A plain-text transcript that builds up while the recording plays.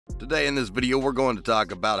Today in this video, we're going to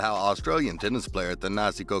talk about how Australian tennis player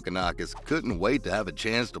Thanasi Kokkinakis couldn't wait to have a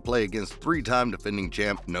chance to play against three-time defending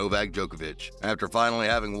champ Novak Djokovic after finally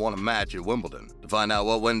having won a match at Wimbledon. To find out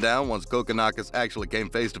what went down once Kokkinakis actually came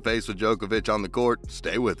face-to-face with Djokovic on the court,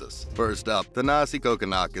 stay with us. First up, Thanasi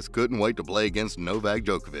Kokkinakis couldn't wait to play against Novak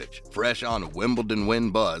Djokovic. Fresh on Wimbledon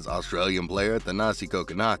win buzz, Australian player Thanasi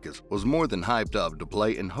Kokkinakis was more than hyped up to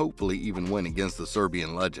play and hopefully even win against the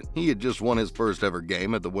Serbian legend. He had just won his first ever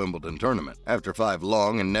game at the Wimbledon tournament, after 5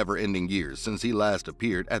 long and never-ending years since he last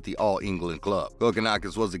appeared at the All-England club.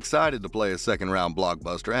 Kokkinakis was excited to play a second-round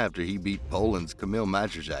blockbuster after he beat Poland's Kamil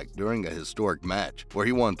Majchrzak during a historic match, where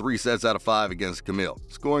he won 3 sets out of 5 against Kamil,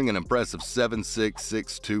 scoring an impressive 7-6,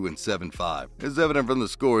 6-2, and 7-5. It's evident from the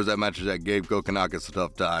scores that Majchrzak gave Kokkinakis a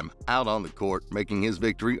tough time out on the court, making his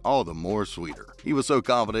victory all the more sweeter. He was so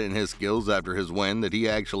confident in his skills after his win that he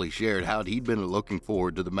actually shared how he'd been looking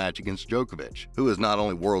forward to the match against Djokovic, who is not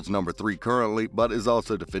only world's number 3 currently, but is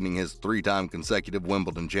also defending his 3-time consecutive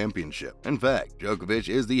Wimbledon championship. In fact, Djokovic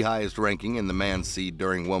is the highest ranking in the men's seed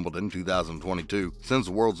during Wimbledon 2022, since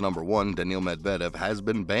world's number 1 Daniil Medvedev has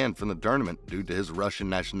been banned from the tournament due to his Russian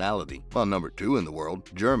nationality, while number 2 in the world,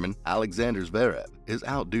 German Alexander Zverev, is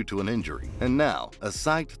out due to an injury. And now, a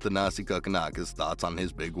psyched Thanasi Kokkinakis' thoughts on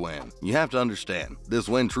his big win. You have to understand, this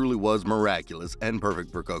win truly was miraculous and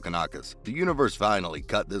perfect for Kokkinakis. The universe finally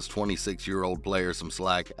cut this 26-year-old player some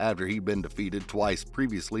slack after he'd been defeated twice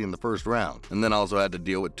previously in the first round, and then also had to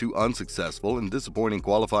deal with 2 unsuccessful and disappointing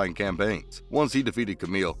qualifying campaigns. Once he defeated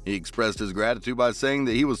Kamil, he expressed his gratitude by saying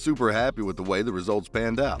that he was super happy with the way the results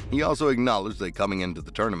panned out. He also acknowledged that coming into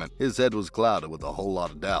the tournament, his head was clouded with a whole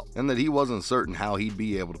lot of doubt, and that he wasn't certain how he'd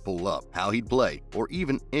be able to pull up, how he'd play, or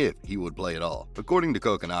even if he would play at all. According to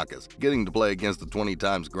Kokkinakis, getting to play against the 20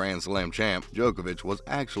 times Grand Slam champ, Djokovic, was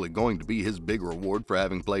actually going to be his big reward for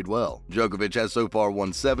having played well. Djokovic has so far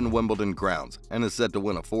won 7 Wimbledon crowns and is set to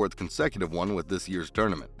win a 4th consecutive one with this year's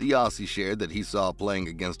tournament. The Aussie shared that he saw playing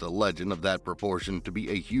against a legend of that proportion to be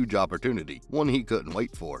a huge opportunity, one he couldn't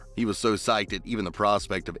wait for. He was so psyched at even the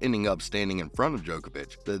prospect of ending up standing in front of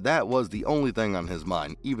Djokovic that was the only thing on his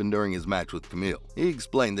mind, even during his match with Kamil. He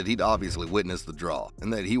explained that he'd obviously witnessed the draw,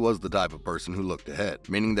 and that he was the type of person who looked ahead,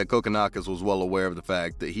 meaning that Kokkinakis was well aware of the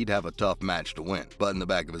fact that he'd have a tough match to win. But in the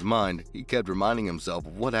back of his mind, he kept reminding himself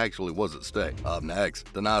of what actually was at stake. Up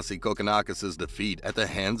next, Thanasi Kokkinakis' defeat at the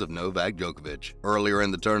hands of Novak Djokovic. Earlier in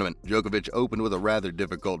the tournament, Djokovic opened with a rather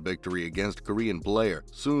difficult victory against Korean player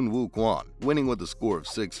Soonwoo Kwon, winning with a score of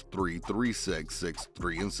 6-3, 3-6,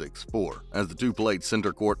 6-3, and 6-4, as the two played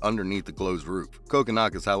center court underneath the closed roof.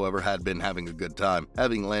 Kokkinakis, however, had been having a good time,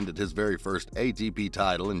 having landed his very first ATP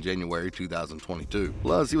title in January 2022.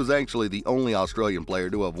 Plus, he was actually the only Australian player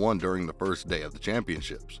to have won during the first day of the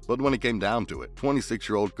championships. But when it came down to it,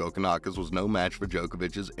 26-year-old Kokkinakis was no match for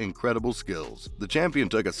Djokovic's incredible skills. The champion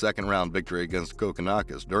took a second-round victory against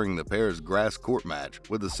Kokkinakis during the pair's grass court match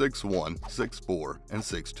with a 6-1, 6-4, and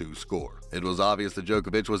 6-2 score. It was obvious that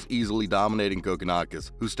Djokovic was easily dominating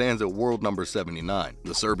Kokkinakis, who stands at world number 79.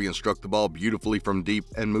 The Serbian struck the ball beautifully from deep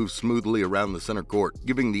and moved smoothly around the center court,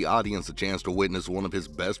 giving the audience a chance to witness one of his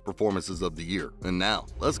best performances of the year. And now,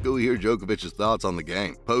 let's go hear Djokovic's thoughts on the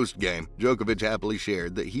game. Post-game, Djokovic happily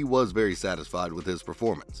shared that he was very satisfied with his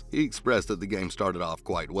performance. He expressed that the game started off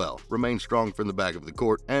quite well, remained strong from the back of the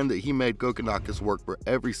court, and that he made Kokkinakis work for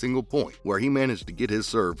every single point, where he managed to get his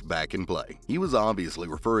serve back in play. He was obviously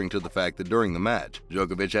referring to the fact that during the match,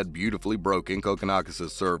 Djokovic had beautifully broken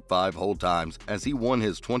Kokkinakis' serve 5 whole times as he won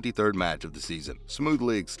his 23rd match of the season,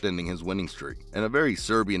 smoothly extending his winning streak. In a very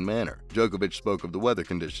Serbian manner, Djokovic spoke of the weather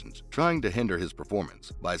conditions, trying to hinder his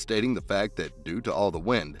performance, by stating the fact that due to all the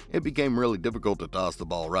wind, it became really difficult to toss the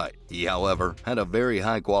ball right. He, however, had a very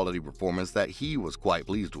high-quality performance that he was quite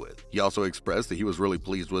pleased with. He also expressed that he was really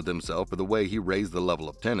pleased with himself for the way he raised the level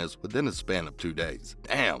of tennis within a span of 2 days.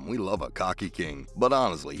 Damn, we love a cocky king. But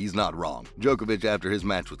honestly, he's not wrong. Djokovic, after his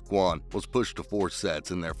match with Kwon, was pushed to 4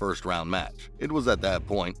 sets in their first-round match. It was at that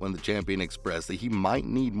point when the champion expressed that he might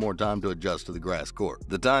need more time to adjust to the grass court.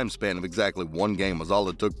 The time span of exactly 1 game was all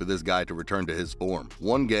it took for this guy to return to his form.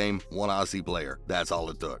 1 game, 1 Aussie player. That's all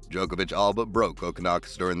it took. Djokovic all but broke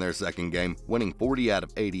Kokkinakis during their second game, winning 40 out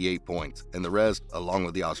of 88 points, and the rest, along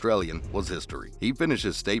with the Australian, was history. He finished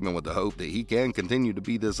his statement with the hope that he can continue to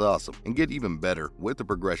be this awesome and get even better with the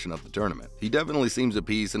progression of the tournament. He definitely seems at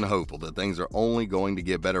peace and hopeful that things are only going to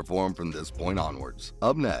get better for him from this point onwards.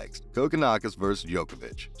 Up next, Kokkinakis vs.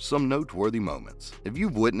 Djokovic. Some noteworthy moments. If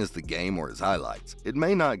you've witnessed the game or his highlights, it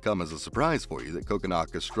may not come as a surprise for you that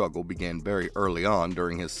Kokkinakis' struggle began very early on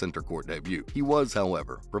during his center court debut. He was,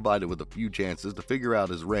 however, provided with a few chances to figure out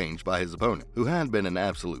his range by his opponent, who had been in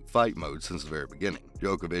absolute fight mode since the very beginning.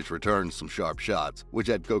 Djokovic returned some sharp shots, which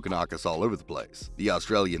had Kokkinakis all over the place. The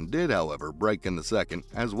Australian did, however, break in the second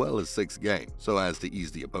as well as sixth game, so as to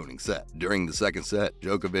ease the opposing set. During the second set,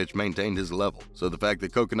 Djokovic maintained his level, so the fact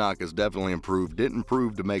that Kokkinakis definitely improved didn't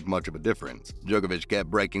prove to make much of a difference. Djokovic kept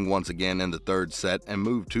breaking once again in the third set and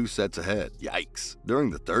moved 2 sets ahead. Yikes! During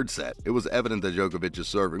the third set, it was evident that Djokovic's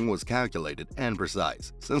serving was calculated and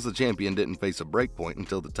precise, since the champion didn't face a break point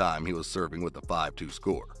until the time he was serving with a 5-2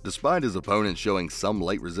 score. Despite his opponent showing some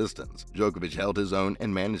late resistance, Djokovic held his own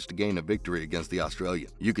and managed to gain a victory against the Australian.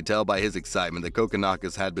 You could tell by his excitement that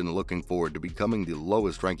Kokkinakis had been looking forward to becoming the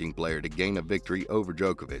lowest ranking player to gain a victory over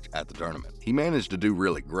Djokovic at the tournament. He managed to do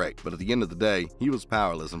really great, but at the end of the day, he was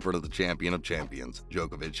powerless in front of the champion of champions,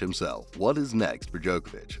 Djokovic himself. What is next for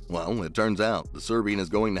Djokovic? Well, it turns out the Serbian is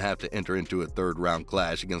going to have to enter into a third-round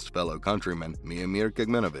clash against fellow countryman Miomir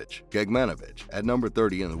Kecmanovic. Kecmanovic, at number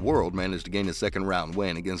 30 in the world, managed to gain a second-round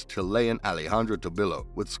win against Chilean Alejandro Tobilo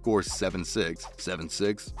with scores 7-6,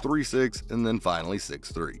 7-6, 3-6, and then finally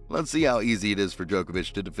 6-3. Let's see how easy it is for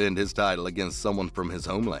Djokovic to defend his title against someone from his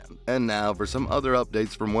homeland. And now for some other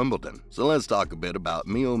updates from Wimbledon. So let's talk a bit about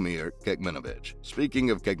Miomir Kecmanovic.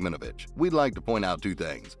 Speaking of Kecmanovic, we'd like to point out 2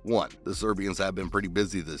 things. 1, the Serbians have been pretty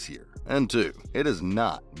busy this year. And 2, it has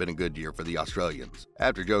not been a good year for the Australians.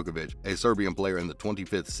 After Djokovic, a Serbian player in the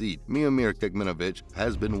 25th seed, Miomir Kecmanovic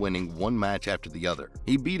has been winning one match after the other.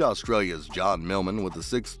 He beat Australia's John Millman with a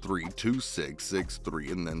 6-3, 2-6,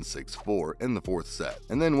 6-3, and then 6-4 in the 4th set,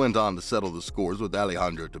 and then went on to settle the scores with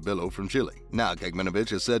Alejandro Tobilo from Chile. Now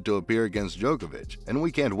Kecmanovic is set to appear against Djokovic, and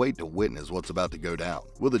we can't wait to witness what's about to go down.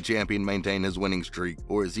 Will the champion maintain his winning streak,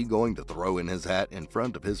 or is he going to throw in his hat in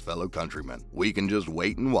front of his fellow countrymen? We can just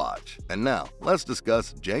wait and watch. And now, let's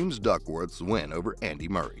discuss James Duckworth's win over Andy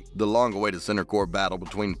Murray. The long-awaited center court battle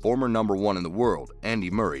between former number 1 in the world, Andy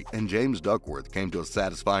Murray, and James Duckworth came to a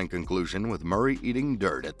satisfying conclusion with Murray eating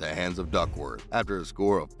dirt at the hands of Duckworth after a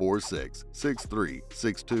score of 4-6, 6-3,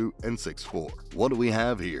 6-2, and 6-4. What do we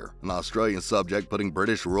have here? An Australian subject putting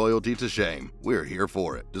British royalty to shame. We're here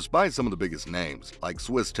for it. Despite some of the biggest names, like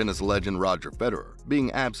Swiss tennis legend Roger Federer,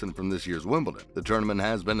 being absent from this year's Wimbledon, the tournament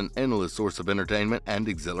has been an endless source of entertainment and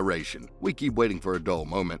exhilaration. We keep waiting for a dull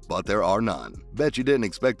moment, but there are none. Bet you didn't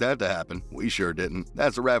expect that to happen. We sure didn't.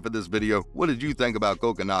 That's a wrap for this video. What did you think about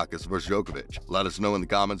Kokkinakis vs Djokovic? Let us know in the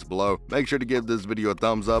comments below. Make sure to give this video a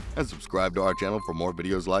thumbs up and subscribe to our channel for more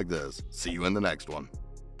videos like this. See you in the next one.